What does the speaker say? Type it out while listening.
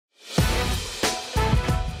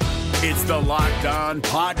It's the Locked On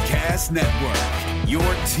Podcast Network, your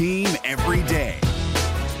team every day.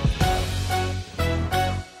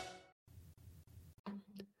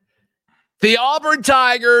 The Auburn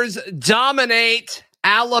Tigers dominate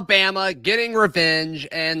Alabama, getting revenge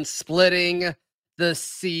and splitting the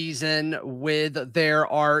season with their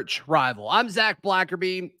arch rival. I'm Zach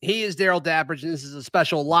Blackerby. He is Daryl Dappridge, and this is a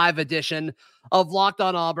special live edition of Locked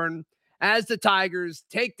On Auburn as the Tigers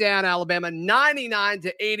take down Alabama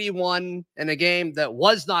 99-81 in a game that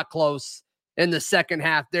was not close in the second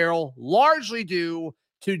half, Daryl, largely due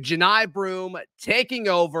to Janai Broome taking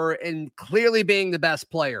over and clearly being the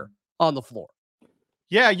best player on the floor.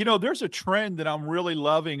 Yeah, you know, there's a trend that I'm really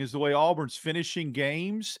loving is the way Auburn's finishing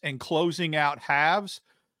games and closing out halves.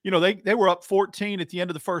 You know, they were up 14 at the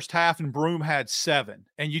end of the first half and Broome had 7.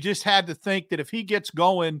 And you just had to think that if he gets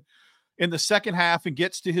going in the second half and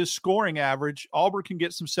gets to his scoring average, Auburn can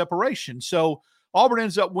get some separation. So Auburn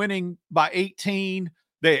ends up winning by 18.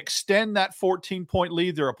 They extend that 14-point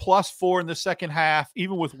lead. They're a +4 in the second half,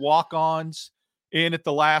 even with walk-ons in at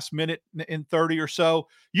the last minute in 30 or so.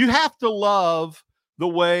 You have to love the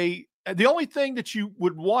way the only thing that you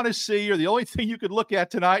would want to see, or the only thing you could look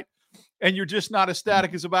at tonight and you're just not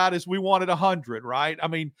ecstatic is about is we wanted 100, right? I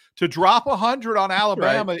mean, to drop 100 on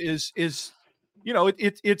Alabama right. is you know,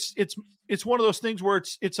 it's one of those things where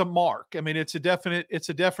it's a mark. I mean, it's a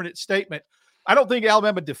definite statement. I don't think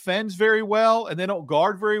Alabama defends very well and they don't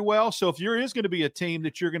guard very well. So if there is going to be a team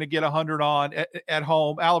that you're going to get 100 on at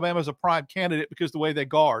home, Alabama's a prime candidate because of the way they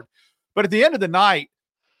guard. But at the end of the night,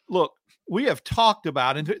 look, we have talked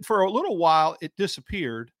about, and for a little while it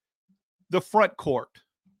disappeared, the front court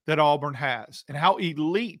that Auburn has and how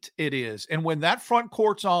elite it is. And when that front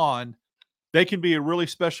court's on, they can be a really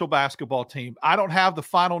special basketball team. I don't have the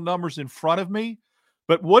final numbers in front of me,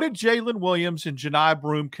 but what did Jalen Williams and Janai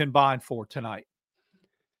Broome combine for tonight?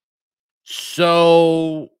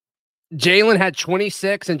 So Jalen had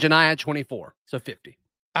 26 and Janai had 24, so 50.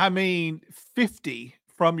 I mean, 50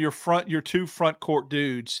 from your two front court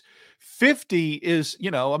dudes. 50 is,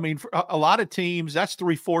 you know, I mean, for a lot of teams, that's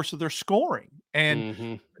 3/4 of their scoring.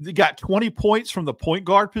 And they got 20 points from the point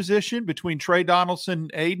guard position between Trey Donaldson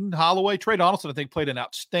and Aiden Holloway. Trey Donaldson, I think, played an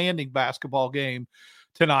outstanding basketball game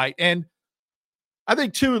tonight. And I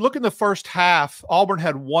think, too, look in the first half, Auburn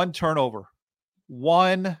had one turnover.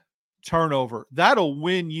 That'll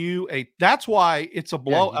win you that's why it's a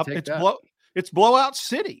blowout. It's blowout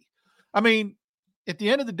city. I mean, at the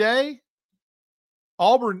end of the day,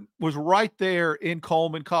 Auburn was right there in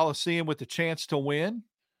Coleman Coliseum with the chance to win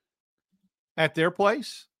at their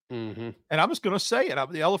place. And I'm just going to say it.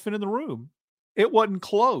 I'm the elephant in the room. It wasn't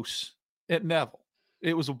close at Neville.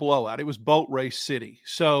 It was a blowout. It was boat race city.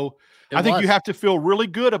 So I think you have to feel really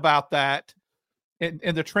good about that and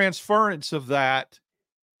the transference of that,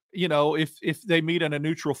 you know, if they meet on a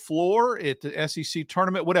neutral floor at the SEC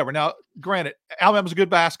tournament, whatever. Now, granted, Alabama's a good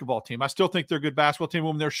basketball team. I still think they're a good basketball team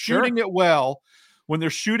when they're shooting it well, when they're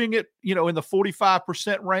shooting it, you know, in the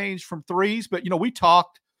 45% range from threes. But, you know, we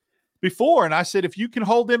talked before, and I said, if you can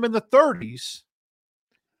hold them in the 30s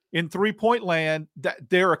in three-point land, that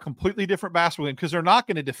they're a completely different basketball team because they're not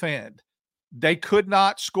going to defend. They could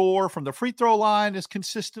not score from the free throw line as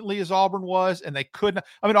consistently as Auburn was, and they could not.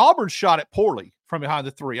 I mean, Auburn shot it poorly from behind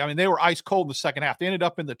the three. I mean, they were ice cold in the second half. They ended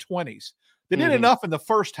up in the 20s. They did enough in the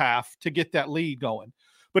first half to get that lead going.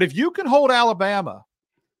 But if you can hold Alabama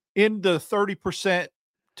in the 30%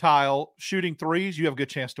 tile shooting threes, you have a good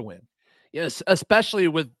chance to win. Yes, especially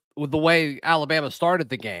with the way Alabama started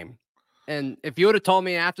the game. And if you would have told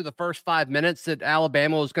me after the first 5 minutes that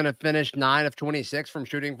Alabama was going to finish 9 of 26 from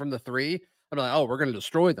shooting from the three, I'd be like, oh, we're going to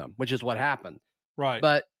destroy them, which is what happened. Right.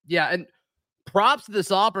 But yeah, and props to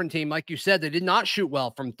this Auburn team. Like you said, they did not shoot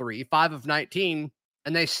well from three, 5 of 19,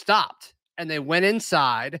 and they stopped and they went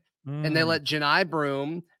inside and they let Janai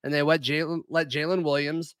Broome and they let Jalen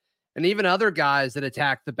Williams and even other guys that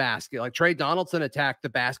attacked the basket. Like Trey Donaldson attacked the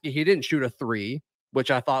basket. He didn't shoot a three,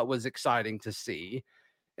 which I thought was exciting to see.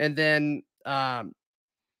 And then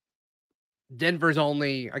Denver's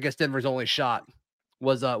only shot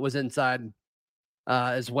was inside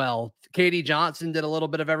as well. KD Johnson did a little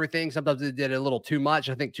bit of everything. Sometimes they did a little too much.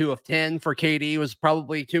 I think 2 of 10 for KD was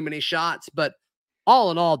probably too many shots. But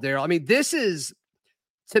all in all, Daryl, I mean, this is,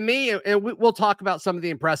 to me, and we'll talk about some of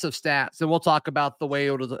the impressive stats, and we'll talk about the way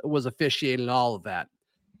it was officiated and all of that.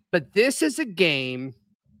 But this is a game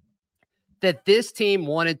that this team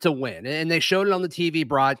wanted to win. And they showed it on the TV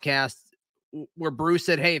broadcast where Bruce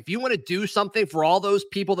said, hey, if you want to do something for all those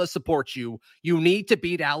people that support you, you need to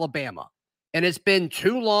beat Alabama. And it's been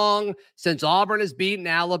too long since Auburn has beaten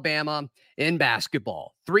Alabama in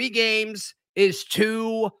basketball. 3 games is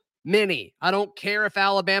too Many. I don't care if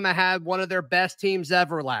Alabama had one of their best teams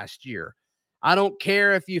ever last year. I don't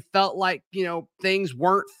care if you felt like, things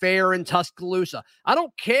weren't fair in Tuscaloosa. I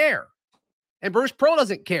don't care. And Bruce Pearl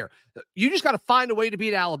doesn't care. You just got to find a way to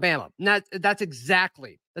beat Alabama. And that's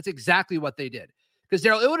exactly what they did. Because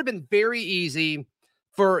it would have been very easy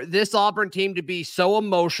for this Auburn team to be so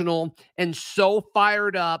emotional and so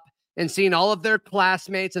fired up and seeing all of their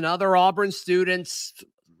classmates and other Auburn students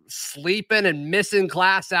sleeping and missing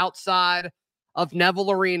class outside of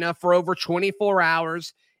Neville Arena for over 24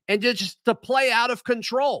 hours and just to play out of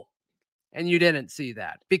control. And you didn't see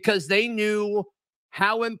that because they knew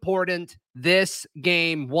how important this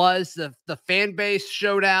game was. The fan base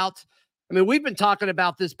showed out. I mean, we've been talking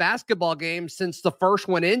about this basketball game since the first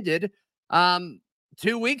one ended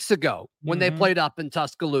 2 weeks ago when they played up in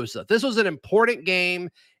Tuscaloosa. This was an important game.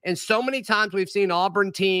 And so many times we've seen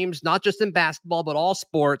Auburn teams, not just in basketball, but all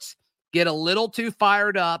sports, get a little too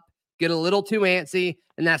fired up, get a little too antsy.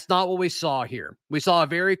 And that's not what we saw here. We saw a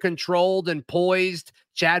very controlled and poised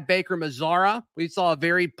Chad Baker-Mazzara. We saw a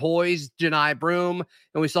very poised Janai Broome.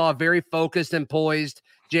 And we saw a very focused and poised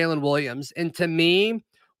Jalen Williams. And to me,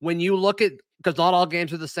 when you look at, because not all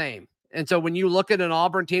games are the same. And so when you look at an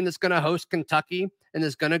Auburn team that's going to host Kentucky and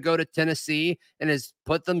is going to go to Tennessee and has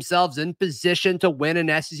put themselves in position to win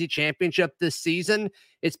an SEC championship this season,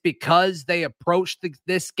 it's because they approached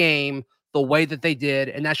this game the way that they did,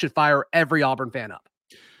 and that should fire every Auburn fan up.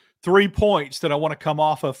 3 points that I want to come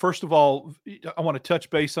off of. First of all, I want to touch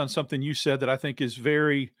base on something you said that I think is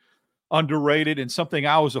very underrated and something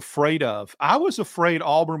I was afraid of. I was afraid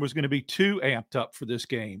Auburn was going to be too amped up for this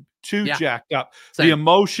game, too jacked up. Same. The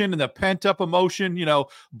emotion and the pent-up emotion,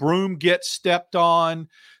 Broome gets stepped on,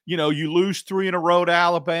 you lose 3 in a row to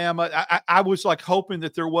Alabama. I was like hoping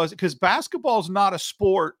that there was, because basketball is not a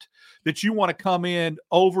sport that you want to come in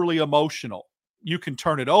overly emotional. You can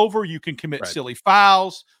turn it over. You can commit silly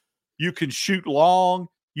fouls. You can shoot long.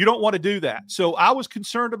 You don't want to do that. So I was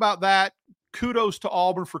concerned about that. Kudos to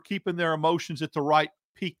Auburn for keeping their emotions at the right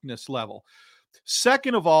peakness level.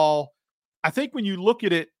 Second of all, I think when you look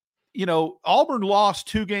at it, Auburn lost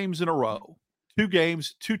 2 games in a row. 2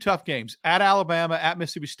 tough games at Alabama, at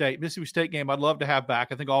Mississippi State. Mississippi State game I'd love to have back.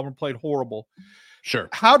 I think Auburn played horrible. Sure.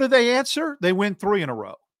 How do they answer? They win 3 in a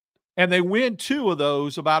row. And they win 2 of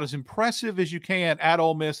those about as impressive as you can at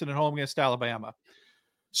Ole Miss and at home against Alabama.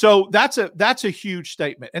 So that's a huge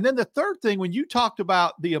statement. And then the third thing, when you talked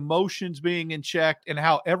about the emotions being in check and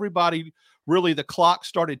how everybody really, the clock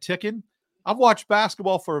started ticking, I've watched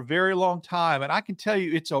basketball for a very long time. And I can tell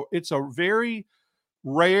you it's a very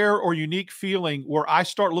rare or unique feeling where I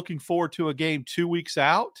start looking forward to a game 2 weeks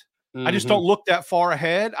out. I just don't look that far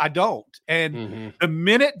ahead. I don't. And the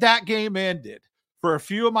minute that game ended, for a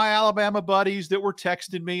few of my Alabama buddies that were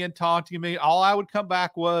texting me and taunting me, all I would come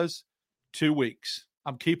back was 2 weeks.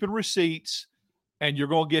 I'm keeping receipts, and you're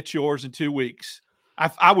going to get yours in 2 weeks.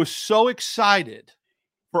 I was so excited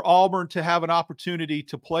for Auburn to have an opportunity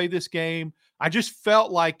to play this game. I just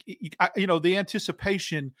felt like, the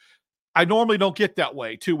anticipation, I normally don't get that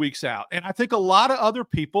way 2 weeks out. And I think a lot of other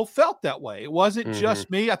people felt that way. It wasn't just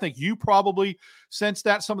me. I think you probably sensed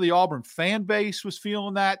that. Some of the Auburn fan base was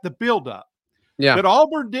feeling that, the buildup. Yeah. But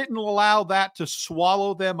Auburn didn't allow that to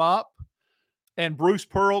swallow them up. And Bruce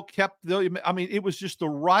Pearl it was just the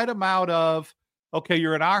right amount of, okay,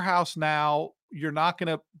 you're in our house now. You're not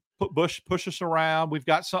going to push us around. We've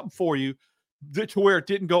got something for you, to where it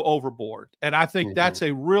didn't go overboard. And I think that's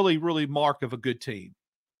a really, really mark of a good team.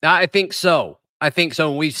 I think so.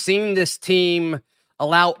 We've seen this team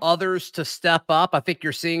allow others to step up. I think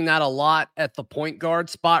you're seeing that a lot at the point guard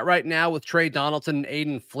spot right now with Trey Donaldson and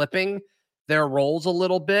Aiden flipping their roles a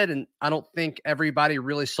little bit. And I don't think everybody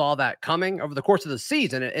really saw that coming over the course of the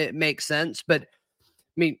season. It makes sense. But I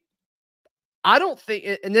mean, I don't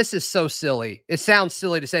think, and this is so silly, it sounds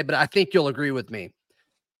silly to say, but I think you'll agree with me.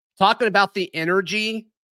 Talking about the energy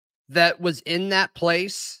that was in that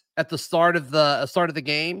place at the start of the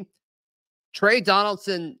game, Trey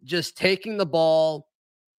Donaldson just taking the ball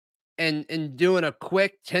and doing a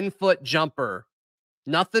quick 10-foot jumper,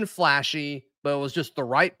 nothing flashy, but it was just the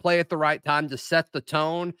right play at the right time to set the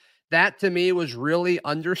tone. That to me was really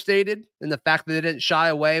understated in the fact that they didn't shy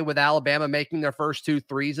away with Alabama making their first 2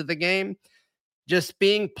 threes of the game. Just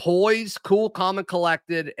being poised, cool, calm, and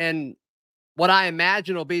collected. And what I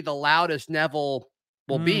imagine will be the loudest Neville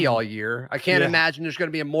will be all year. I can't imagine there's going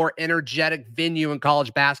to be a more energetic venue in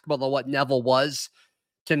college basketball than what Neville was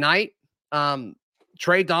tonight.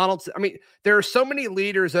 Trey Donaldson. I mean, there are so many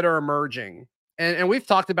leaders that are emerging. And we've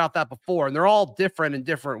talked about that before, and they're all different in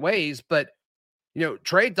different ways. But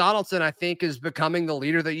Trey Donaldson, I think, is becoming the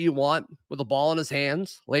leader that you want with the ball in his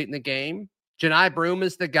hands late in the game. Jani Broome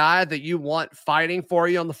is the guy that you want fighting for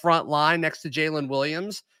you on the front line next to Jalen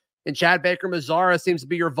Williams. And Chad Baker-Mazara seems to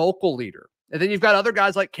be your vocal leader. And then you've got other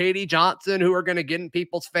guys like Katie Johnson who are going to get in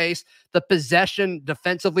people's face. The possession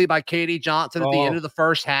defensively by Katie Johnson at the end of the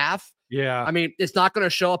first half. Yeah. I mean, it's not going to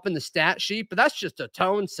show up in the stat sheet, but that's just a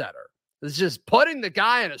tone setter. It's just putting the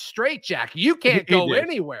guy in a straitjacket. You can't go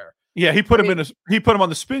anywhere. Yeah, he put him on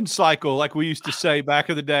the spin cycle, like we used to say back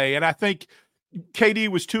in the day. And I think KD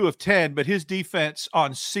was 2 of 10, but his defense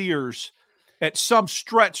on Sears at some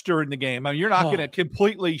stretch during the game. I mean, you're not going to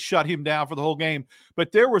completely shut him down for the whole game,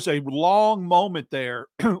 but there was a long moment there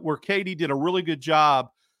where KD did a really good job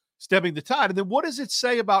stemming the tide. And then what does it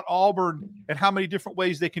say about Auburn and how many different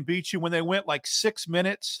ways they can beat you when they went like 6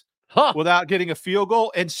 minutes without getting a field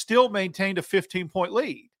goal and still maintained a 15-point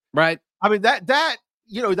lead? Right. I mean, that's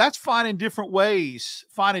fine in different ways.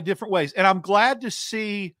 And I'm glad to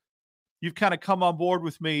see you've kind of come on board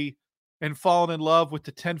with me and fallen in love with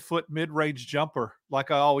the 10-foot mid-range jumper,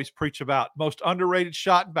 like I always preach about. Most underrated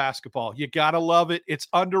shot in basketball. You got to love it. It's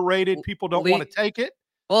underrated. People don't want to take it.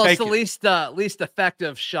 Well, it's the least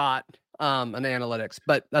effective shot in analytics,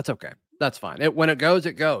 but that's okay. That's fine. When it goes,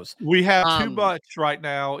 it goes. We have too much right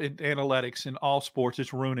now in analytics in all sports.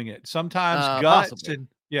 It's ruining it. Sometimes guts possibly. and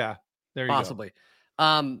there you go. Possibly.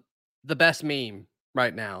 The best meme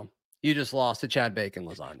right now. You just lost to Chad Bacon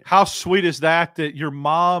lasagna. How sweet is that your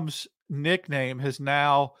mom's nickname has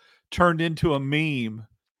now turned into a meme,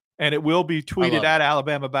 and it will be tweeted at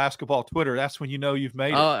Alabama basketball Twitter. That's when you know you've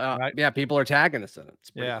made it. Right? Yeah, people are tagging us in it.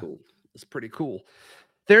 It's pretty cool. It's pretty cool.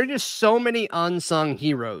 There are just so many unsung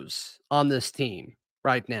heroes on this team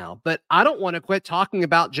right now, but I don't want to quit talking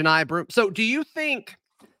about Jani Broome. So do you think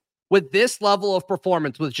with this level of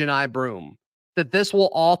performance with Jani Broome that this will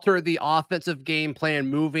alter the offensive game plan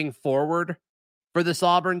moving forward for this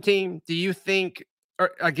Auburn team? Do you think,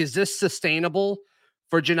 is this sustainable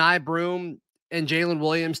for Jani Broome and Jalen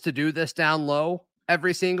Williams to do this down low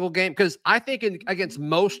every single game? Because I think against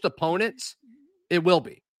most opponents, it will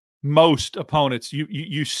be. Most opponents,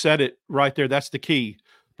 you said it right there. That's the key.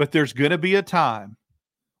 But there's going to be a time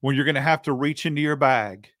when you're going to have to reach into your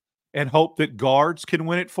bag and hope that guards can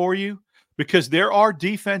win it for you, because there are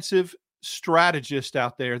defensive strategists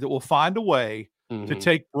out there that will find a way to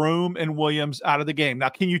take Broome and Williams out of the game. Now,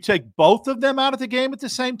 can you take both of them out of the game at the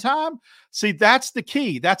same time? See, that's the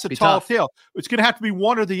key. That's a tall tale. It's going to have to be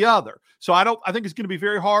one or the other. So I think it's going to be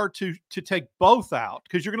very hard to take both out,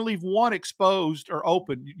 because you're going to leave one exposed or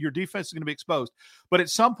open. Your defense is going to be exposed. But at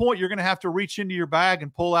some point, you're going to have to reach into your bag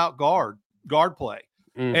and pull out guard play.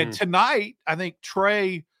 And tonight, I think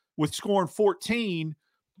Trey, with scoring 14,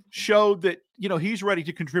 showed that, he's ready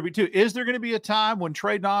to contribute too. Is there going to be a time when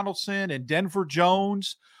Trey Donaldson and Denver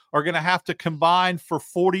Jones are going to have to combine for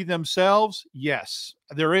 40 themselves? Yes,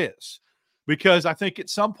 there is. Because I think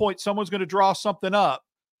at some point someone's going to draw something up,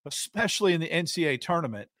 especially in the NCAA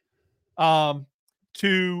tournament,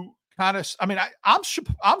 to kind of,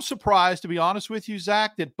 I'm surprised, to be honest with you,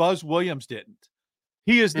 Zach, that Buzz Williams didn't.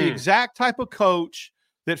 He is the exact type of coach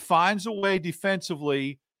that finds a way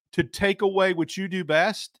defensively to take away what you do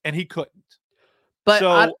best, and he couldn't.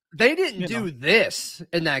 But they didn't do this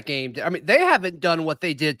in that game. I mean, they haven't done what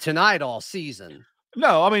they did tonight all season.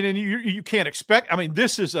 No, I mean, and you can't expect. I mean,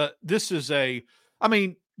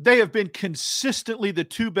 they have been consistently the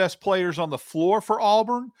two best players on the floor for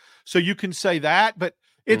Auburn, so you can say that. But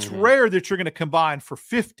it's rare that you're going to combine for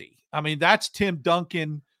 50. I mean, that's Tim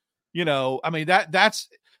Duncan. That's.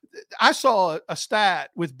 I saw a stat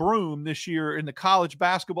with Broome this year in the college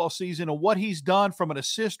basketball season, and what he's done from an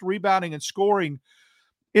assist, rebounding, and scoring.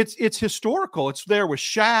 It's historical. It's there with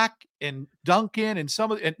Shaq and Duncan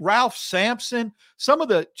and Ralph Sampson, some of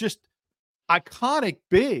the just iconic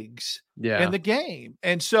bigs in the game.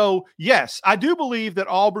 And so, yes, I do believe that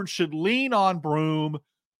Auburn should lean on Broome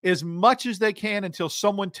as much as they can until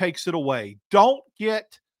someone takes it away. Don't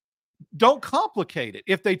complicate it.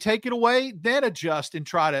 If they take it away, then adjust and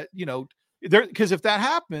try to, because if that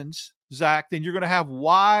happens, Zach, then you're going to have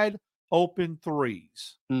wide open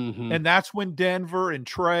threes. And that's when Denver and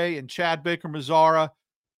Trey and Chad Baker-Mazara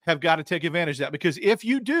have got to take advantage of that. Because if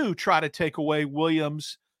you do try to take away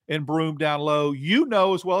Williams and Broome down low,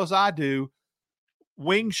 as well as I do,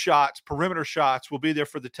 wing shots, perimeter shots will be there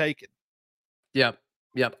for the taking. Yep.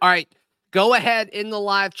 All right. Go ahead in the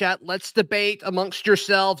live chat. Let's debate amongst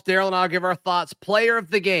yourselves. Daryl and I'll give our thoughts. Player of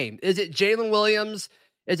the game. Is it Jalen Williams?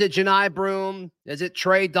 Is it Jani Broome? Is it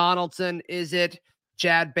Trey Donaldson? Is it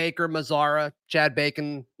Chad Baker-Mazara? Chad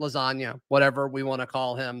Bacon lasagna, whatever we want to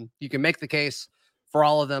call him. You can make the case for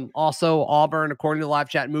all of them. Also, Auburn, according to the live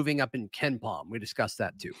chat, moving up in KenPom. We discussed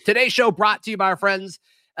that too. Today's show brought to you by our friends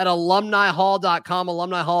at alumnihall.com.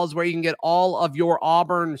 Alumni Hall is where you can get all of your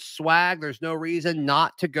Auburn swag. There's no reason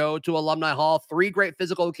not to go to Alumni Hall. 3 great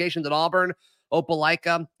physical locations at Auburn,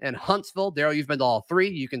 Opelika, and Huntsville. Daryl, you've been to all 3.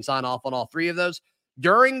 You can sign off on all 3 of those.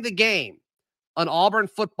 During the game, an Auburn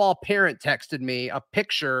football parent texted me a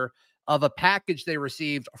picture of a package they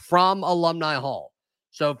received from Alumni Hall.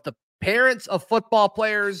 So if the parents of football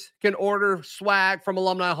players can order swag from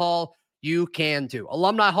Alumni Hall, you can too.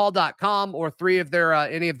 AlumniHall.com or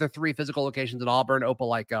any of their 3 physical locations in Auburn,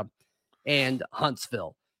 Opelika, and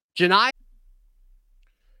Huntsville. Janai.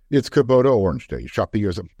 It's Kubota Orange Day. Shop the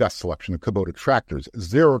year's best selection of Kubota tractors,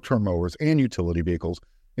 zero-turn mowers, and utility vehicles,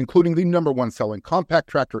 including the #1 selling compact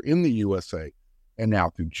tractor in the USA. And now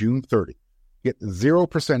through June 30, get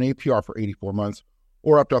 0% APR for 84 months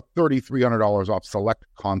or up to $3,300 off select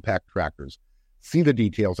compact tractors. See the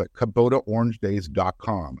details at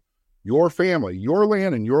KubotaOrangeDays.com. Your family, your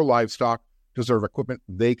land, and your livestock deserve equipment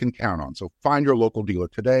they can count on. So find your local dealer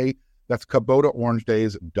today. That's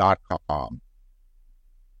KubotaOrangeDays.com.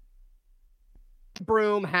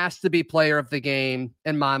 Broom has to be player of the game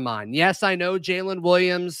in my mind. Yes, I know Jalen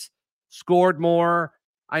Williams scored more.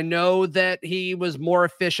 I know that he was more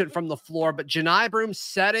efficient from the floor, but Janai Broom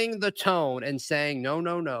setting the tone and saying,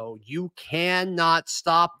 no, you cannot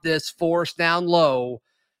stop this force down low.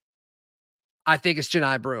 I think it's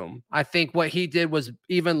Janai Broom. I think what he did was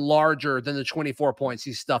even larger than the 24 points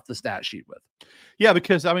he stuffed the stat sheet with. Yeah,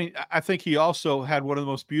 because, I think he also had one of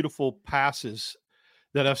the most beautiful passes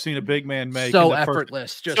that I've seen a big man make. So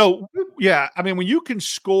effortless. When you can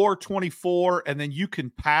score 24 and then you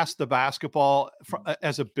can pass the basketball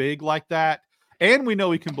as a big like that, and we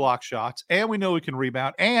know he can block shots, and we know he can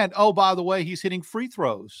rebound, and, oh, by the way, he's hitting free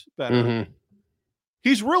throws better. Mm-hmm.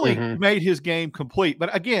 He's really made his game complete.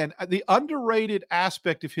 But again, the underrated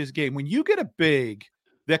aspect of his game, when you get a big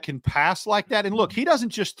that can pass like that, and look, he doesn't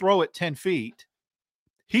just throw it 10 feet.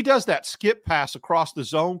 He does that skip pass across the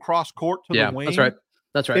zone, cross court to the wing. That's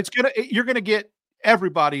right. You're going to get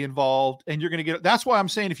everybody involved, and that's why I'm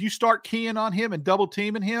saying if you start keying on him and double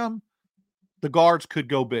teaming him, the guards could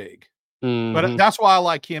go big. Mm-hmm. But that's why I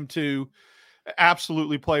like him too.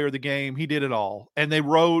 Absolutely player of the game. He did it all. And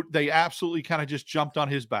they absolutely kind of just jumped on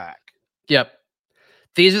his back. Yep.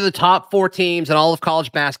 These are the top 4 teams in all of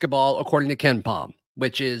college basketball, according to KenPom,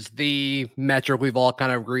 which is the metric we've all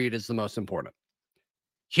kind of agreed is the most important.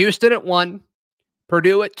 Houston at 1,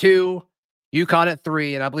 Purdue at 2, UConn at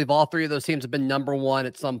 3, and I believe all 3 of those teams have been #1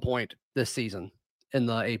 at some point this season in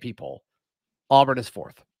the AP poll. Auburn is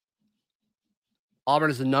 4th.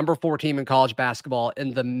 Auburn is the #4 team in college basketball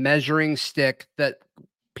in the measuring stick that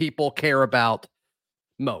people care about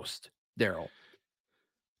most, Daryl.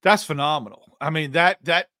 That's phenomenal. I mean, that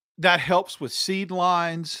helps with seed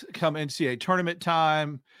lines come NCAA tournament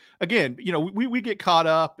time. Again, we get caught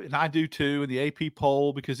up, and I do too, in the AP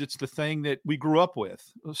poll because it's the thing that we grew up with.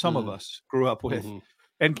 Some of us grew up with. Mm-hmm.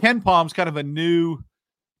 And KenPom's kind of a new,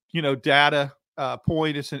 data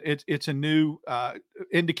point. It's a new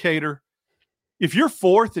indicator. If you're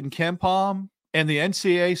 4th in KenPom and the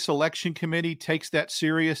NCAA selection committee takes that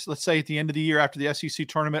serious, let's say at the end of the year after the SEC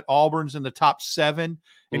tournament, Auburn's in the top 7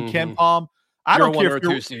 in KenPom. I don't care if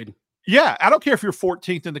you're 2 seed. Yeah, I don't care if you're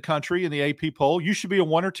 14th in the country in the AP poll. You should be a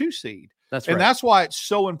 1 or 2 seed. That's right. And that's why it's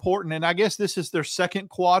so important. And I guess this is their second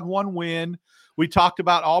quad 1 win. We talked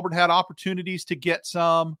about Auburn had opportunities to get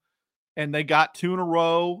some, and they got 2 in a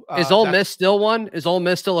row. Is Ole Miss still 1? Is Ole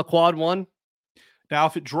Miss still a quad 1? Now,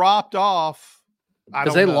 if it dropped off,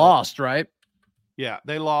 because they lost, right? Yeah,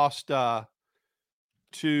 they lost to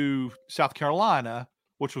South Carolina,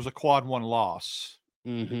 which was a quad 1 loss.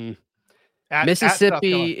 Mm-hmm.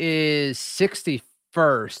 Mississippi is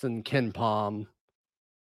 61st in KenPom.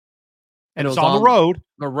 And it's on the road.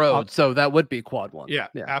 The road. So that would be quad 1. Yeah,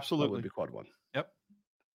 absolutely. That would be quad 1. Yep.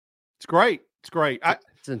 It's great. It's great.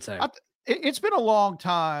 It's insane. It's been a long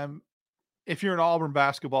time, if you're an Auburn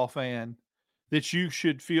basketball fan, that you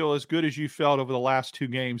should feel as good as you felt over the last 2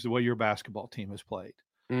 games the way your basketball team has played.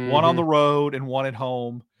 Mm-hmm. 1 on the road and 1 at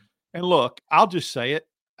home. And look, I'll just say it.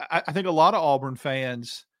 I think a lot of Auburn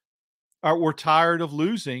fans were tired of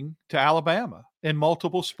losing to Alabama in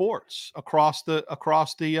multiple sports across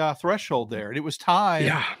the threshold there. And it was time.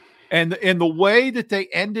 Yeah. And the way that they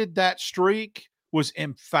ended that streak was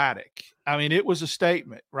emphatic. I mean, it was a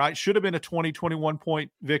statement, right? Should have been a 21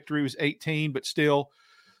 point victory. It was 18, but still,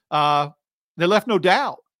 they left no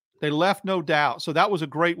doubt. So that was a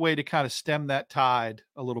great way to kind of stem that tide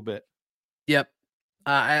a little bit. Yep.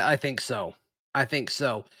 I think so.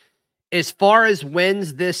 As far as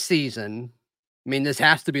wins this season, mean, this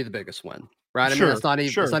has to be the biggest win, right? I Sure, mean, it's not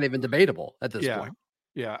sure. even debatable at this Yeah. point.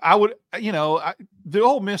 Yeah. I would, the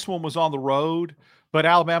Ole Miss one was on the road, but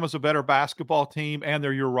Alabama's a better basketball team and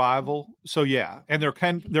they're your rival. So yeah. And their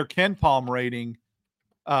Ken Palm rating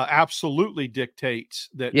absolutely dictates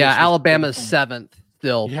that. Yeah. this was the Alabama's biggest one. 7th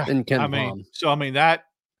still in Ken Palm.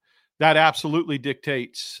 That absolutely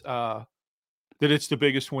dictates that it's the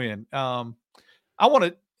biggest win. I want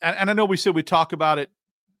to, and I know we said we'd talk about it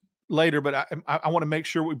later, but I want to make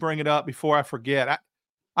sure we bring it up before I forget.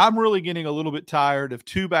 I'm really getting a little bit tired of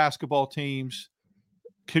two basketball teams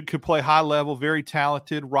could play high level, very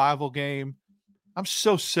talented rival game. I'm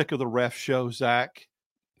so sick of the ref show, Zach.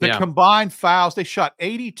 The combined fouls, they shot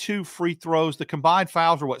 82 free throws. The combined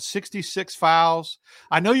fouls are 66 fouls.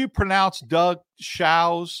 I know you pronounce Doug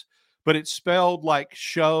Shows, but it's spelled like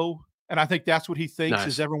show. And I think that's what he thinks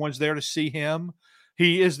is everyone's there to see him.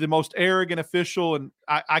 He is the most arrogant official. And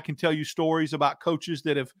I can tell you stories about coaches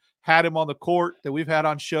that have had him on the court that we've had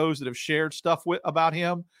on shows that have shared stuff about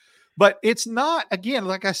him. But it's not, again,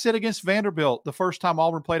 like I said, against Vanderbilt, the first time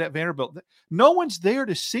Auburn played at Vanderbilt, no one's there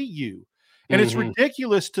to see you. And it's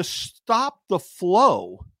ridiculous to stop the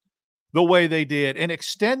flow the way they did and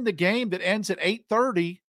extend the game that ends at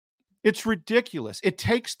 8:30. It's ridiculous. It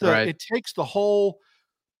takes the whole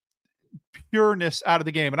pureness out of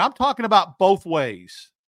the game. And I'm talking about both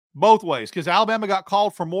ways, because Alabama got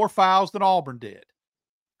called for more fouls than Auburn did.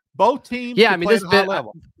 Both teams. Yeah, I mean,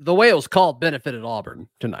 the way it was called benefited Auburn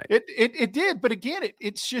tonight. It did, but again,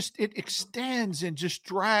 it extends and just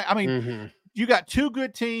drag. I mean, you got two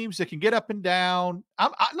good teams that can get up and down.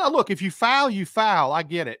 Now look, if you foul, you foul. I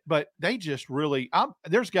get it, but they just really.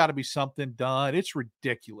 There's got to be something done. It's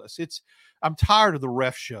ridiculous. I'm tired of the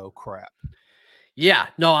ref show crap. Yeah,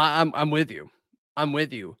 no, I'm with you.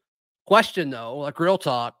 Question though, like real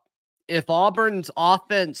talk. If Auburn's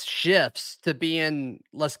offense shifts to being,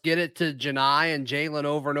 let's get it to Janai and Jalen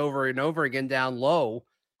over and over and over again down low,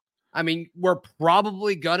 I mean, we're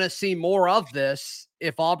probably going to see more of this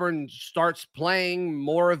if Auburn starts playing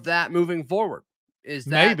more of that moving forward. Is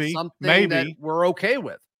that something that we're okay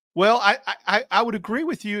with? Well, I would agree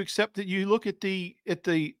with you, except that you look at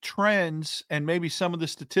the trends and maybe some of the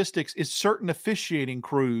statistics. It's certain officiating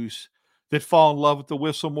crews that fall in love with the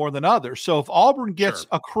whistle more than others. So if Auburn gets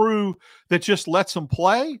a crew that just lets them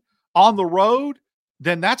play on the road,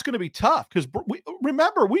 then that's going to be tough. Because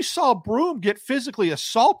we saw Broom get physically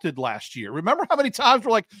assaulted last year. Remember how many times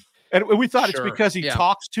we're like, and we thought it's because he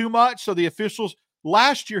talks too much. So the officials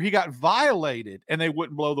last year, he got violated and they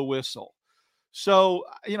wouldn't blow the whistle. So,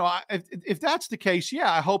 if that's the case,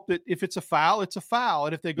 I hope that if it's a foul, it's a foul.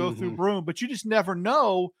 And if they go through Broom, but you just never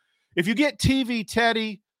know. If you get TV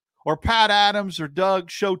Teddy or Pat Adams or Doug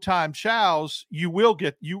Showtime Chows,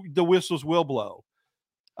 the whistles will blow.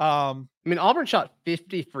 I mean, Auburn shot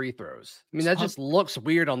 50 free throws. I mean, that just looks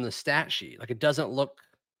weird on the stat sheet. Like, it doesn't look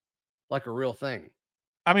like a real thing.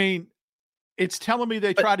 I mean, it's telling me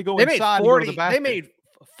they tried to go inside and go to the basket. They made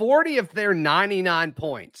 40 of their 99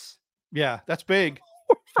 points. Yeah, that's big.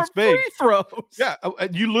 That's big. Free throws. Yeah,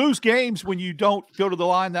 you lose games when you don't go to the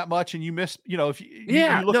line that much and you miss, if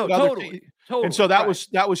you look at other teams. Totally. And so that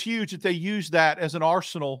was huge that they used that as an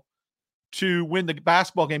arsenal to win the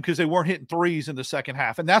basketball game because they weren't hitting threes in the second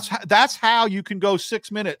half. And that's how you can go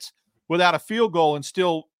 6 minutes without a field goal and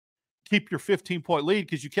still keep your 15-point lead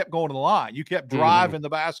because you kept going to the line. You kept driving the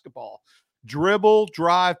basketball. Dribble,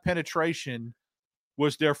 drive, penetration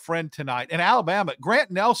was their friend tonight. And Alabama, Grant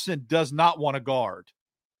Nelson does not want to guard.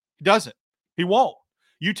 He doesn't. He won't.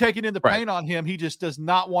 You take it in the paint on him, he just does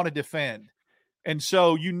not want to defend. And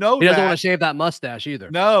so he doesn't want to shave that mustache either.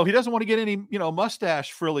 No, he doesn't want to get any,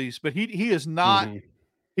 mustache frillies, but he is not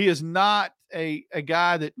he is not a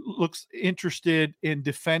guy that looks interested in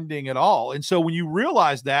defending at all. And so when you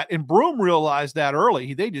realize that, and Broom realized that early,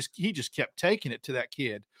 he just kept taking it to that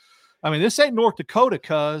kid. I mean, this ain't North Dakota,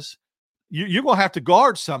 cuz you're going to have to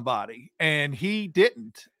guard somebody, and he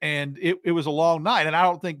didn't. And it was a long night. And I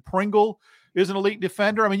don't think Pringle is an elite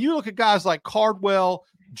defender. I mean, you look at guys like Cardwell,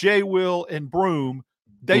 Jay Will, and Broom,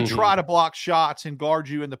 they try to block shots and guard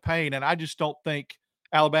you in the paint. And I just don't think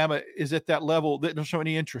Alabama is at that level. They don't show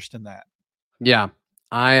any interest in that. Yeah,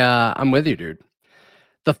 I'm with you, dude.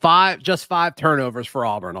 Just five turnovers for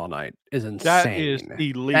Auburn all night is insane. That is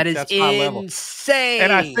elite. That is That's high level. Insane.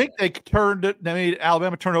 And I think they made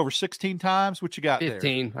Alabama turn over 16 times. What you got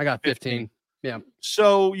 15. there? I got 15. Yeah.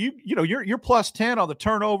 So you're plus 10 on the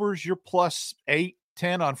turnovers. You're plus 8,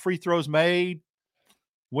 10 on free throws made.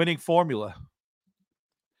 Winning formula.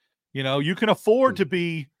 You can afford to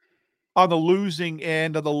be on the losing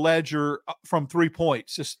end of the ledger from 3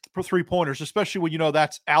 points, just for 3-pointers, especially when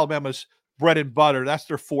that's Alabama's bread and butter. That's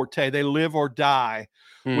their forte. They live or die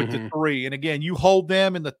with the 3. And again, you hold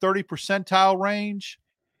them in the 30 percentile range,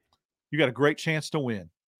 you got a great chance to win.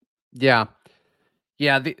 Yeah.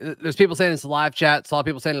 Yeah. There's people saying it's live chat. A lot of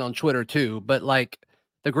people saying it on Twitter too. But like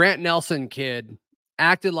the Grant Nelson kid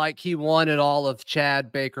acted like he wanted all of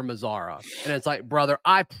Chad Baker Mazzara. And it's like, brother,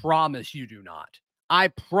 I promise you do not. I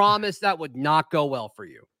promise that would not go well for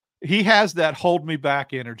you. He has that hold me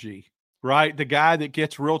back energy, right? The guy that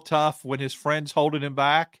gets real tough when his friend's holding him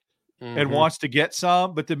back and wants to get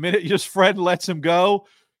some. But the minute his friend lets him go,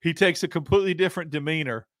 he takes a completely different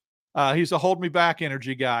demeanor. He's a hold me back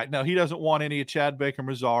energy guy. No, he doesn't want any of Chad Baker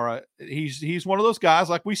Mazzara. He's one of those guys,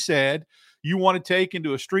 like we said, you want to take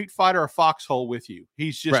into a street fight or a foxhole with you.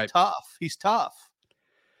 He's just tough. He's tough.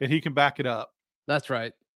 And he can back it up. That's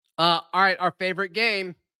right. All right. Our favorite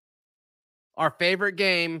game.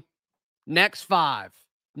 Next 5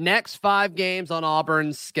 games on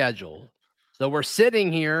Auburn's schedule. So we're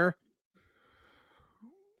sitting here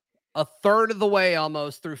a third of the way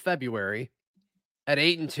almost through February at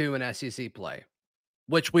 8-2 in SEC play,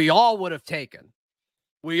 which we all would have taken.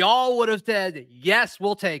 We all would have said, yes,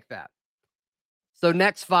 we'll take that. So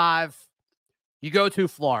next 5, you go to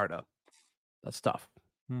Florida. That's tough.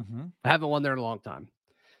 I haven't won there in a long time.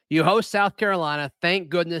 You host South Carolina. Thank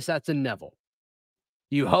goodness that's in Neville.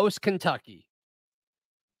 You host Kentucky.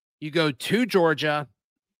 You go to Georgia.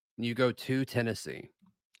 And you go to Tennessee.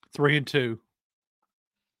 3-2.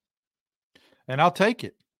 And I'll take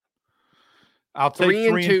it. I'll take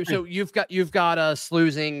 3-2. So you've got us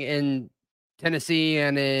losing in Tennessee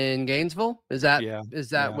and in Gainesville. Is that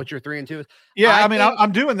what your 3-2 is? Yeah,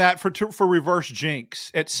 I'm doing that for reverse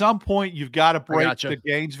jinx. At some point, you've got to break the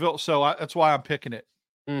Gainesville. So that's why I'm picking it.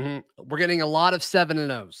 We're getting a lot of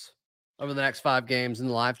 7-0s over the next 5 games in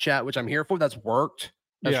the live chat, which I'm here for. That's worked.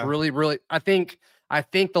 That's really, really. I think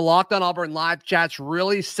the Locked On Auburn live chats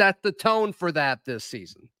really set the tone for that this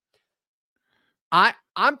season.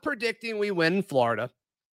 I'm predicting we win in Florida.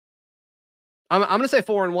 I'm going to say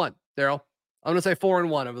 4-1, Daryl. I'm going to say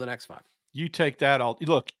 4-1 over the next 5. You take that all.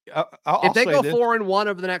 Look, if they go 4-1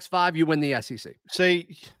 over the next 5, you win the SEC. Say,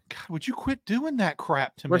 God, would you quit doing that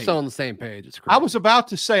crap to me? We're still on the same page. It's crazy.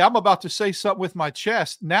 I'm about to say something with my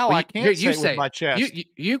chest. Now I can't say it with my chest.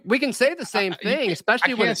 We can say the same thing,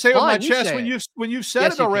 especially when it's fun. I can't say it with my chest when you've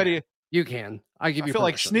said it already. You can. I give you. I feel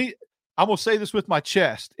permission. Like I'm gonna say this with my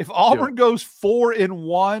chest. If Auburn goes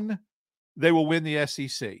 4-1, they will win the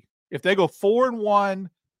SEC. If they go 4-1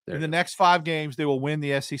 in the next 5 games, they will win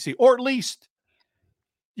the SEC, or at least,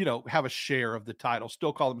 have a share of the title.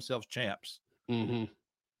 Still call themselves champs. Oh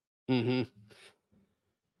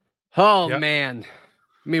man,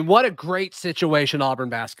 I mean, what a great situation Auburn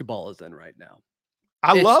basketball is in right now.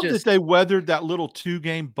 I love that they weathered that little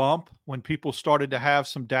 2-game bump when people started to have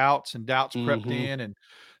some doubts crept in, and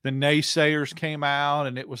the naysayers came out,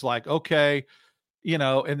 and it was like, okay,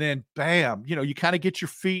 and then bam, you kind of get your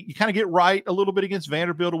feet, you kind of get right a little bit against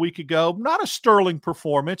Vanderbilt a week ago. Not a sterling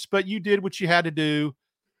performance, but you did what you had to do,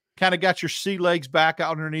 kind of got your sea legs back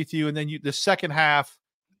out underneath you. And then the second half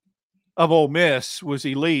of Ole Miss was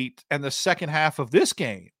elite, and the second half of this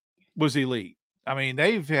game was elite. I mean,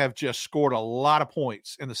 they have just scored a lot of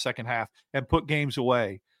points in the second half and put games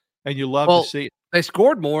away, and you love to see it. They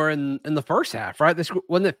scored more in the first half, right?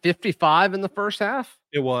 Wasn't it 55 in the first half?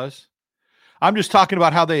 It was. I'm just talking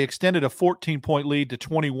about how they extended a 14-point lead to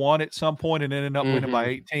 21 at some point and ended up winning by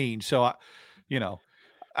 18. So,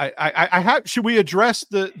 I have. Should we address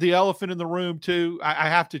the elephant in the room too? I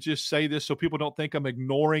have to just say this so people don't think I'm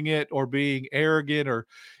ignoring it or being arrogant or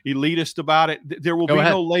elitist about it. There will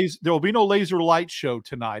be no laser light show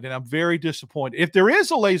tonight, and I'm very disappointed. If there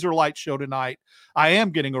is a laser light show tonight, I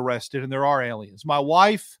am getting arrested, and there are aliens. My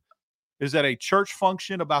wife is at a church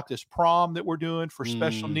function about this prom that we're doing for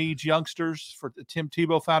special needs youngsters for the Tim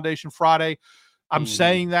Tebow Foundation Friday. I'm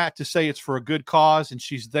saying that to say it's for a good cause, and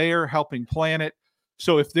she's there helping plan it.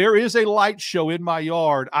 So if there is a light show in my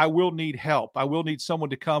yard, I will need help. I will need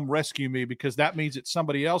someone to come rescue me, because that means it's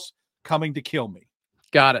somebody else coming to kill me.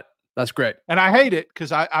 Got it. That's great. And I hate it,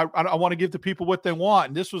 because I want to give the people what they want.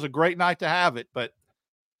 And this was a great night to have it, but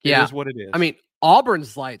it is what it is. I mean,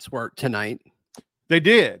 Auburn's lights worked tonight. They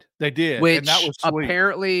did. Which and that was sweet.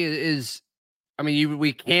 Apparently is, I mean,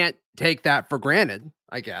 we can't take that for granted,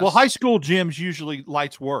 I guess. Well, high school gyms usually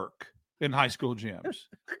lights work in high school gyms,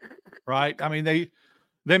 right? I mean,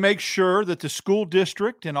 they make sure that the school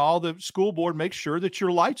district and all the school board make sure that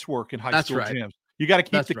your lights work in high school gyms. You got to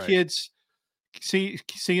keep the kids see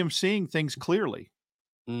them seeing things clearly.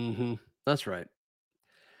 That's right.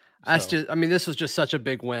 This was just such a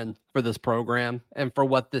big win for this program and for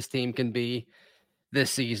what this team can be.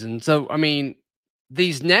 this season. So, I mean,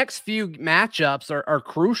 these next few matchups are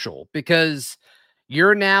crucial because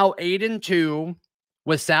you're now 8-2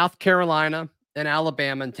 with South Carolina and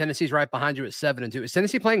Alabama, and Tennessee's right behind you at 7-2. Is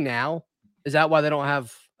Tennessee playing now? Is that why they don't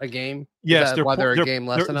have a game? Yes, Is that why they're a game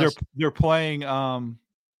less than us? They're playing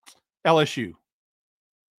LSU.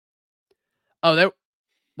 Oh,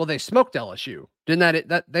 they smoked LSU. Didn't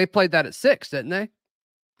that they played that at 6, didn't they?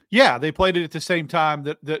 Yeah, they played it at the same time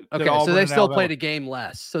that okay, Auburn so they still Alabama played a game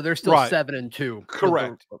less. So they're still right. 7-2.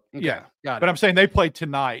 Correct. Okay, yeah, got it. But I'm saying they played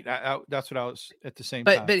tonight. That's what I was at the same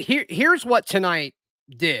time. But here's what tonight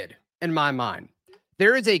did in my mind.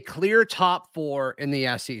 There is a clear top 4 in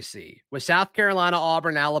the SEC with South Carolina,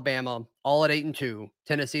 Auburn, Alabama all at 8-2.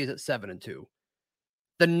 Tennessee's at 7-2.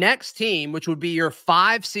 The next team, which would be your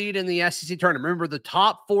 5 seed in the SEC tournament. Remember, the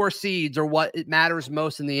top 4 seeds are what it matters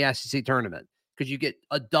most in the SEC tournament because you get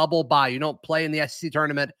a double bye. You don't play in the SEC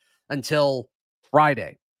tournament until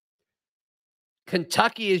Friday.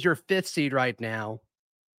 Kentucky is your 5th seed right now,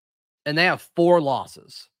 and they have 4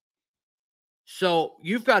 losses. So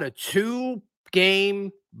you've got a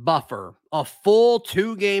 2-game buffer, a full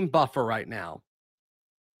 2-game buffer right now,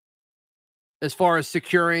 as far as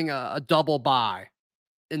securing a double bye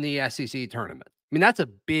in the SEC tournament. I mean, that's a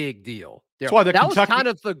big deal. That's why that was kind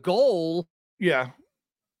of the goal. Yeah.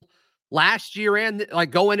 Last year and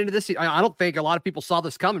like going into this, I don't think a lot of people saw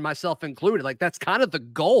this coming, myself included. Like that's kind of the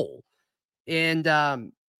goal. And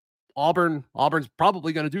Auburn's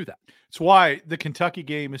probably going to do that. It's why the Kentucky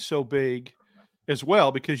game is so big as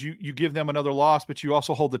well, because you give them another loss, but you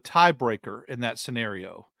also hold the tiebreaker in that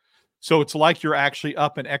scenario. So it's like you're actually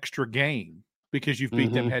up an extra game because you've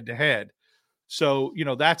beat them head to head. So,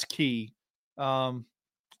 that's key. It's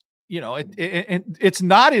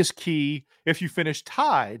not as key if you finish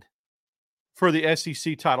tied for the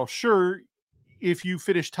SEC title. Sure, if you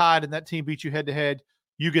finish tied and that team beats you head to head,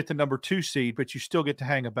 you get the number 2 seed, but you still get to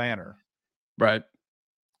hang a banner. Right.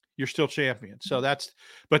 You're still champion. So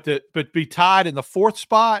but be tied in the 4th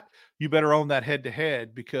spot, you better own that head to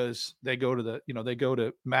head because they go to they go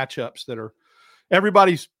to matchups that are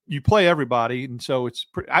you play everybody. And so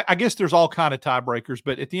I guess there's all kind of tiebreakers,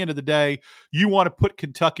 but at the end of the day, you want to put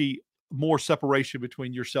Kentucky more separation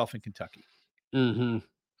between yourself and Kentucky. Mm-hmm.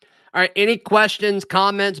 All right. Any questions,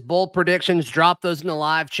 comments, bold predictions? Drop those in the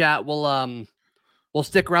live chat. We'll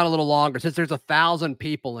stick around a little longer since there's 1,000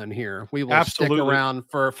 people in here. We will stick around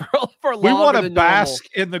for longer. We want to than bask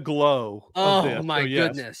normal. in the glow. Oh my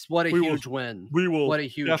goodness. What a huge win. What a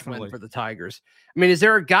huge definitely win for the Tigers. I mean, is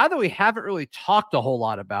there a guy that we haven't really talked a whole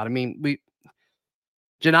lot about? I mean,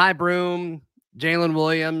 Jani Broome, Jalen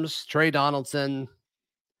Williams, Trey Donaldson,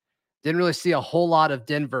 didn't really see a whole lot of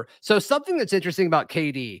Denver. So something that's interesting about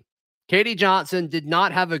KD Johnson did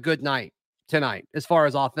not have a good night tonight as far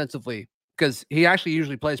as offensively, because he actually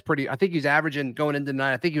usually plays I think he's averaging going into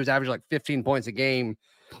tonight. I think he was averaging like 15 points a game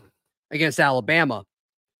against Alabama.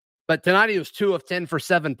 But tonight he was 2 of 10 for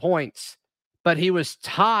 7 points, but he was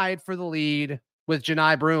tied for the lead with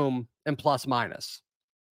Jani Broome in plus minus,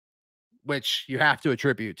 which you have to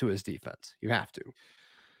attribute to his defense. You have to.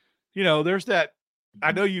 There's that.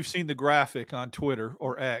 I know you've seen the graphic on Twitter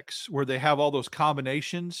or X where they have all those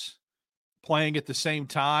combinations playing at the same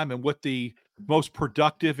time and what the most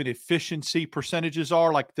productive and efficiency percentages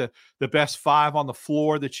are, like the best 5 on the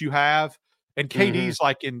floor that you have. And KD's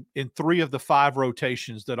like in 3 of the 5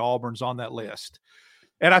 rotations that Auburn's on that list.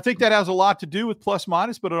 And I think that has a lot to do with plus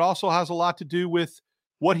minus, but it also has a lot to do with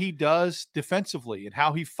what he does defensively and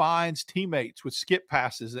how he finds teammates with skip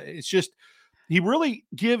passes. It's just, he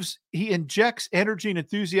injects energy and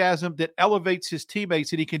enthusiasm that elevates his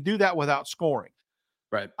teammates, and he can do that without scoring.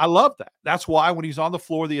 Right. I love that. That's why when he's on the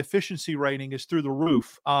floor, the efficiency rating is through the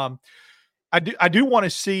roof. I do want to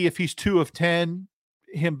see if he's 2 of 10,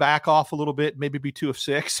 him back off a little bit, maybe be 2 of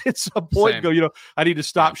 6 at some point. Same. Go, I need to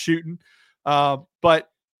stop shooting. But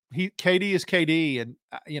KD is KD, and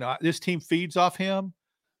this team feeds off him.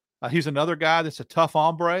 He's another guy that's a tough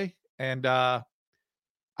hombre, and I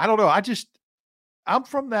don't know. I'm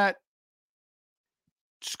from that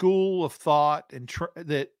school of thought and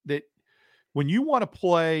that when you want to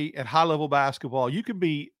play at high level basketball, you can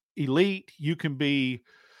be elite. You can be,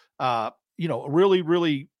 really,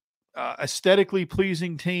 really aesthetically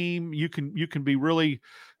pleasing team. You can be really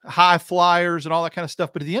high flyers and all that kind of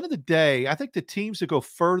stuff. But at the end of the day, I think the teams that go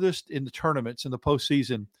furthest in the tournaments in the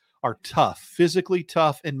postseason are tough, physically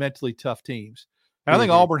tough and mentally tough teams. And I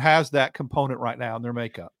think Auburn has that component right now in their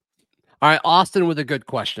makeup. All right, Austin with a good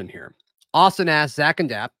question here. Austin asks, Zach and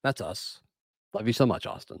Dap, that's us. Love you so much,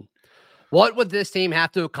 Austin. What would this team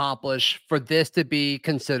have to accomplish for this to be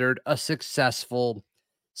considered a successful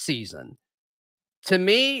season? To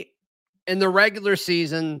me, in the regular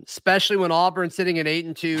season, especially when Auburn's sitting at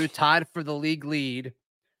 8-2, tied for the league lead,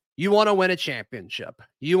 you want to win a championship.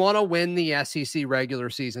 You want to win the SEC regular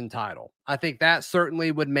season title. I think that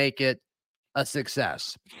certainly would make it a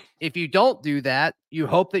success. If you don't do that, you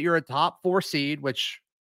hope that you're a top 4 seed, which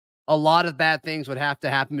a lot of bad things would have to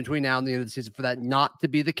happen between now and the end of the season for that not to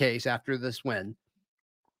be the case after this win.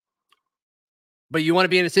 But you want to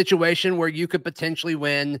be in a situation where you could potentially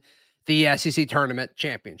win the SEC tournament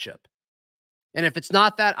championship. And if it's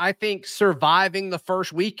not that, I think surviving the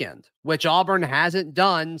first weekend, which Auburn hasn't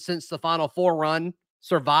done since the Final Four run,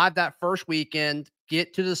 survive that first weekend,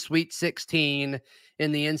 get to the Sweet 16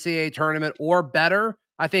 in the NCAA tournament or better,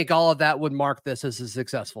 I think all of that would mark this as a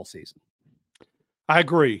successful season. I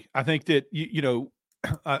agree. I think that,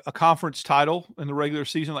 a conference title in the regular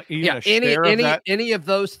season, like even a share of that. Any of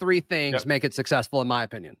those 3 things make it successful, in my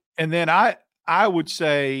opinion. And then I would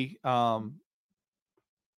say, I'm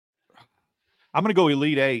going to go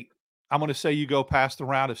Elite 8. I'm going to say you go past the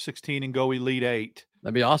round of 16 and go Elite 8.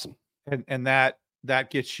 That'd be awesome. And that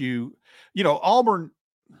gets you, Auburn.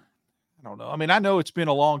 I don't know. I mean, I know it's been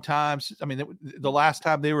a long time. I mean, the last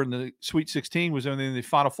time they were in the Sweet 16 was in the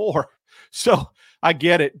Final Four. So I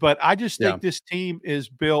get it. But I just think this team is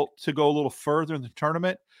built to go a little further in the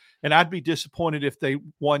tournament. And I'd be disappointed if they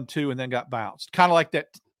won 2 and then got bounced. Kind of like that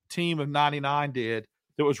team of 99 did.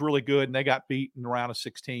 That was really good, and they got beat in the round of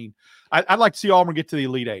 16. I'd like to see Auburn get to the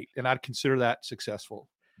Elite 8, and I'd consider that successful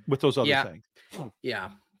with those other things. Yeah.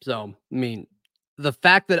 So, I mean, the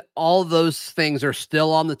fact that all those things are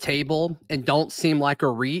still on the table and don't seem like a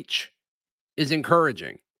reach is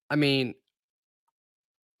encouraging. I mean,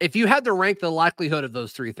 if you had to rank the likelihood of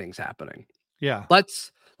those 3 things happening,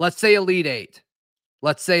 let's say Elite 8.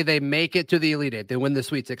 Let's say they make it to the Elite 8. They win the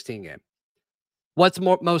Sweet 16 game. What's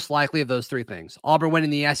most likely of those 3 things? Auburn winning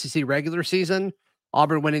the SEC regular season,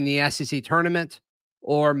 Auburn winning the SEC tournament,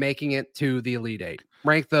 or making it to the Elite 8.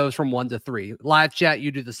 Rank those from 1 to 3. Live chat,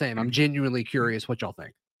 you do the same. I'm genuinely curious what y'all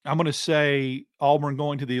think. I'm going to say Auburn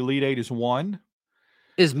going to the Elite 8 is 1.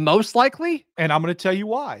 Is most likely? And I'm going to tell you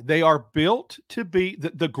why. They are built to be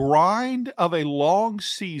the grind of a long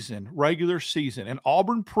season, regular season. And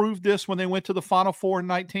Auburn proved this when they went to the Final Four in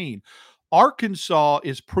 19. Arkansas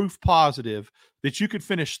is proof positive that you could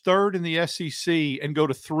finish 3rd in the SEC and go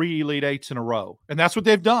to 3 Elite 8s in a row. And that's what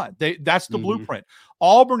they've done. That's the blueprint.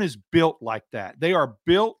 Auburn is built like that. They are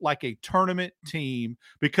built like a tournament team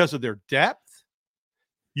because of their depth.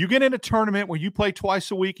 You get in a tournament where you play twice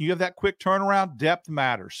a week, you have that quick turnaround, depth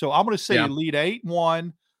matters. So I'm going to say Elite 8,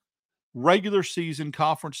 1, regular season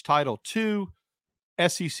conference title 2,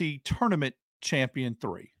 SEC tournament champion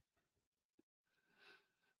 3.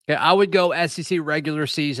 Yeah, I would go SEC regular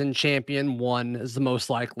season champion 1 is the most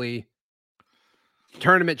likely.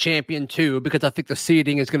 Tournament champion 2, because I think the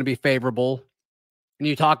seeding is going to be favorable. And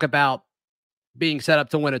you talk about being set up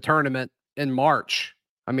to win a tournament in March.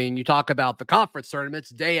 I mean, you talk about the conference tournaments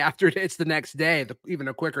day after it's the next day, even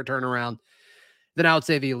a quicker turnaround. Then I would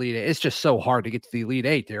say the Elite 8. It's just so hard to get to the Elite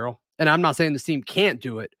 8, Daryl. And I'm not saying this team can't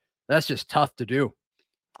do it. That's just tough to do.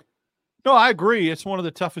 No, I agree. It's one of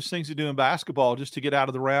the toughest things to do in basketball, just to get out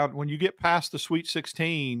of the round. When you get past the Sweet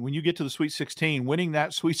 16, when you get to the Sweet 16, winning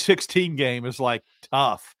that Sweet 16 game is like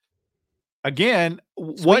tough. Again,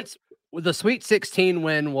 the Sweet 16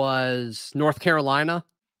 win was North Carolina?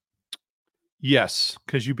 Yes,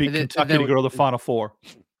 because you beat Kentucky to go to the Final Four.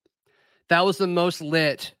 That was the most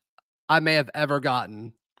lit I may have ever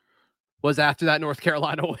gotten, was after that North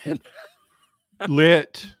Carolina win.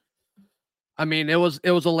 Lit. I mean, it was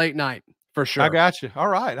a late night for sure. I got you. All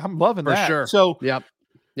right. I'm loving that. For sure. So yep.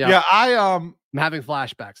 Yeah, I'm having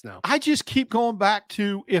flashbacks now. I just keep going back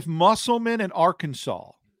to, if Musselman and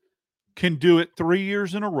Arkansas can do it 3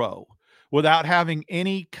 years in a row without having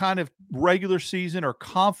any kind of regular season or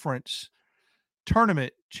conference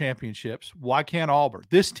tournament championships, why can't Auburn?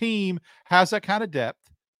 This team has that kind of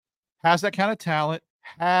depth, has that kind of talent,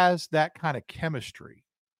 has that kind of chemistry.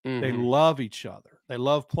 Mm-hmm. They love each other. They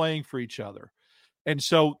love playing for each other. And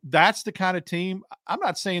so that's the kind of team. I'm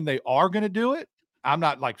not saying they are going to do it. I'm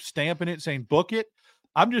not like stamping it, saying book it.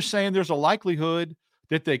 I'm just saying there's a likelihood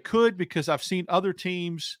that they could, because I've seen other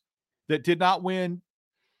teams that did not win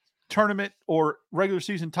tournament or regular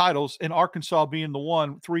season titles, and Arkansas being the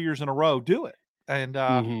one 3 years in a row, do it. And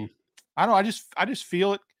I don't know. I just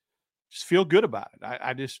feel it. Just feel good about it.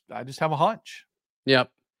 I just have a hunch. Yep.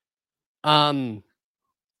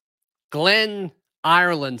 Glenn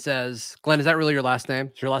Ireland says, Glenn, is that really your last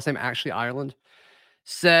name? Is your last name actually Ireland?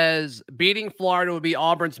 Says, beating Florida would be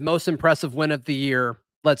Auburn's most impressive win of the year.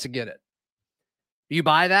 Let's get it. You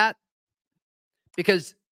buy that?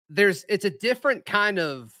 Because it's a different kind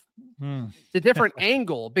of it's a different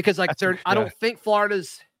angle because like I don't think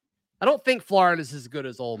Florida's as good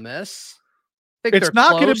as Ole Miss. It's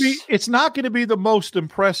not going to be the most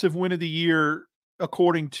impressive win of the year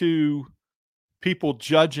according to people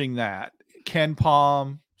judging that. Ken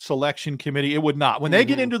Palm selection committee, it would not. When they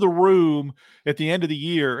get into the room at the end of the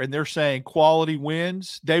year and they're saying quality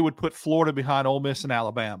wins, they would put Florida behind Ole Miss and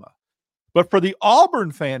Alabama. But for the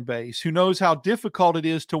Auburn fan base who knows how difficult it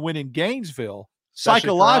is to win in Gainesville, especially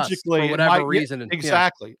psychologically, for whatever reason.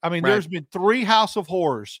 Exactly. I mean, there's been 3 House of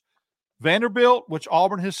Horrors. Vanderbilt, which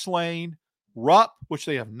Auburn has slain, Rupp, which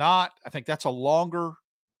they have not. I think that's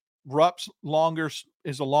Rupp's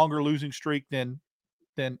is a longer losing streak than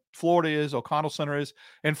Florida is, O'Connell Center is,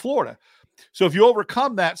 and Florida. So if you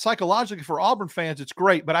overcome that psychologically for Auburn fans, it's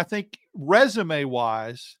great. But I think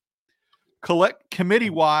resume-wise,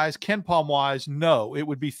 committee-wise, Ken Palm-wise, no, it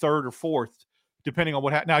would be 3rd or 4th, depending on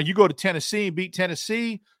what happens. Now, you go to Tennessee and beat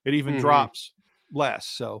Tennessee, it even drops less.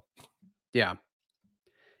 So, yeah.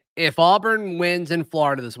 If Auburn wins in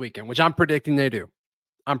Florida this weekend, which I'm predicting they do,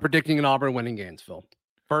 I'm predicting an Auburn win in Gainesville.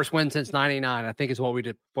 First win since 99, I think is what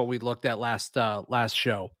we looked at last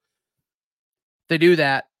show. If they do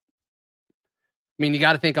that, I mean, you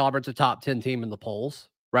got to think Auburn's a top 10 team in the polls,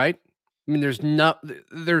 right? I mean, there's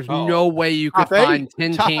no way you could find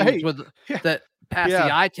 10 teams that pass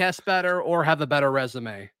the eye test better or have a better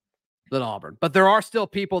resume than Auburn. But there are still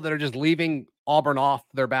people that are just leaving Auburn off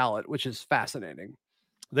their ballot, which is fascinating.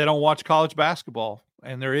 They don't watch college basketball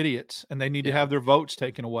and they're idiots and they need to have their votes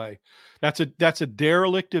taken away. That's a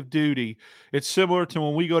derelict of duty. It's similar to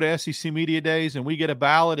when we go to SEC Media Days and we get a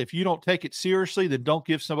ballot. If you don't take it seriously, then don't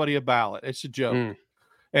give somebody a ballot. It's a joke.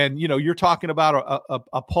 And, you're talking about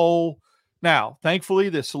a poll. Now, thankfully,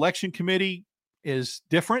 the selection committee is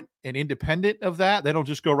different and independent of that. They don't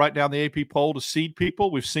just go right down the AP poll to seed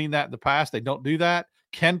people. We've seen that in the past. They don't do that.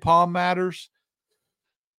 Ken Palm matters.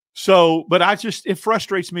 So, but it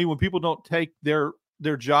frustrates me when people don't take their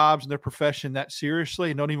jobs and their profession that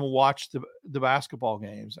seriously and don't even watch the basketball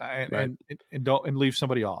games and leave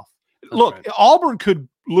somebody off. Look, Auburn could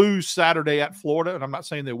lose Saturday at Florida, and I'm not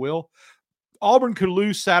saying they will. Auburn could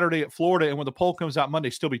lose Saturday at Florida, and when the poll comes out Monday,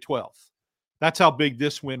 still be 12th. That's how big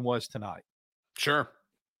this win was tonight. Sure.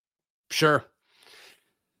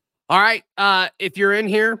 All right. If you're in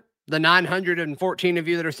here, the 914 of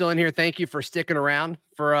you that are still in here, thank you for sticking around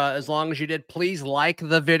for as long as you did. Please like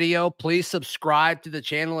the video. Please subscribe to the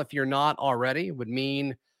channel if you're not already. It would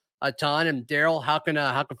mean a ton. And Daryl, how can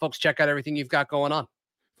folks check out everything you've got going on?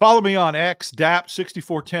 Follow me on X,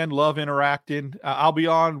 DAP6410, love interacting. I'll be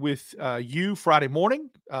on with you Friday morning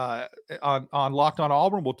on Locked On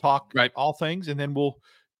Auburn. We'll talk all things, and then we'll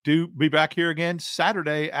be back here again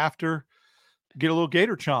Saturday after get a little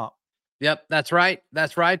Gator chomp. Yep, that's right.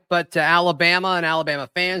 But to Alabama and Alabama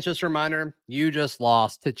fans, just a reminder, you just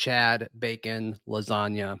lost to Chad Bacon,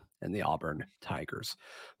 Lasagna, and the Auburn Tigers.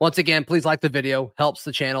 Once again, please like the video. Helps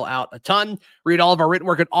the channel out a ton. Read all of our written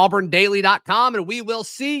work at auburndaily.com, and we will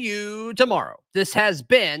see you tomorrow. This has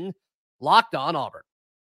been Locked On Auburn.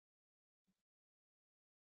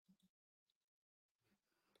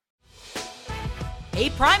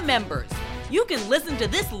 Hey, Prime members, you can listen to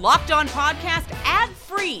this Locked On podcast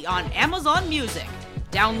ad-free on Amazon Music.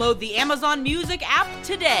 Download the Amazon Music app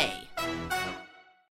today.